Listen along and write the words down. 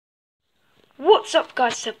What's up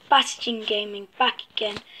guys, Sebastian Gaming back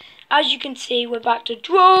again. As you can see, we're back to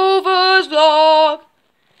Drover's vlog.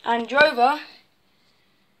 And Drover,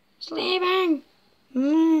 sleeping.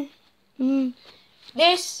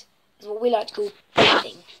 This is what we like to call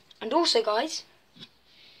bathing. And also guys,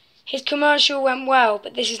 his commercial went well,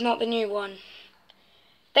 but this is not the new one.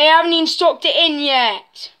 They haven't even stocked it in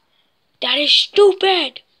yet. That is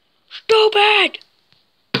stupid. Stupid.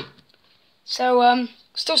 So,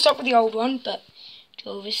 still stuck with the old one, but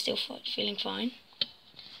Drover's still feeling fine.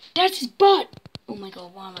 That's his butt! Oh my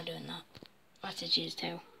god, why am I doing that? That's a jizz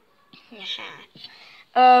tail.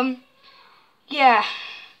 Yeah.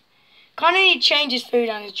 Kinda need to change his food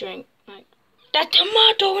and his drink. Like, there's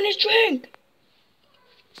tomato in his drink!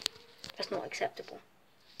 That's not acceptable.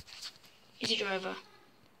 Is it, Drover?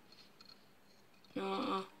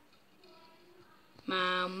 No.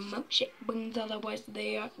 My milkshake brings all the boys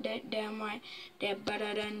they're damn right. They're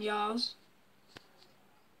better than yours.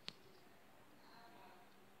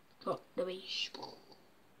 Got the beach.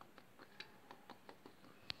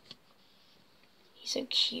 He's so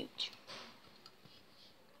cute.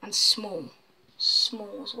 And small.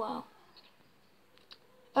 Small as well.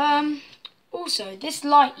 Also, this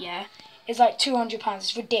light, yeah, is like £200.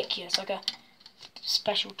 It's ridiculous. Like a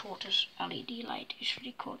special tortoise LED light. It's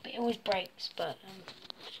really cool, but it always breaks. But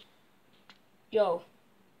yo,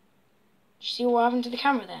 you see what happened to the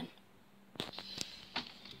camera then?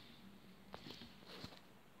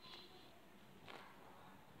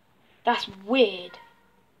 That's weird.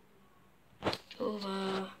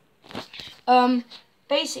 Drover.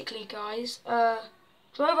 Basically, guys,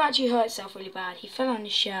 Drover actually hurt himself really bad. He fell on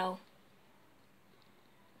his shell.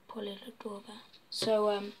 Poor little Drover.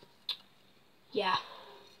 So, yeah.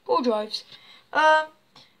 Poor Droves.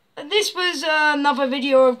 This was another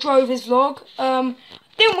video of Drover's vlog. I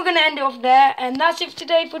think we're going to end it off there. And that's it for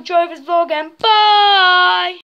today for Drover's vlog. And bye!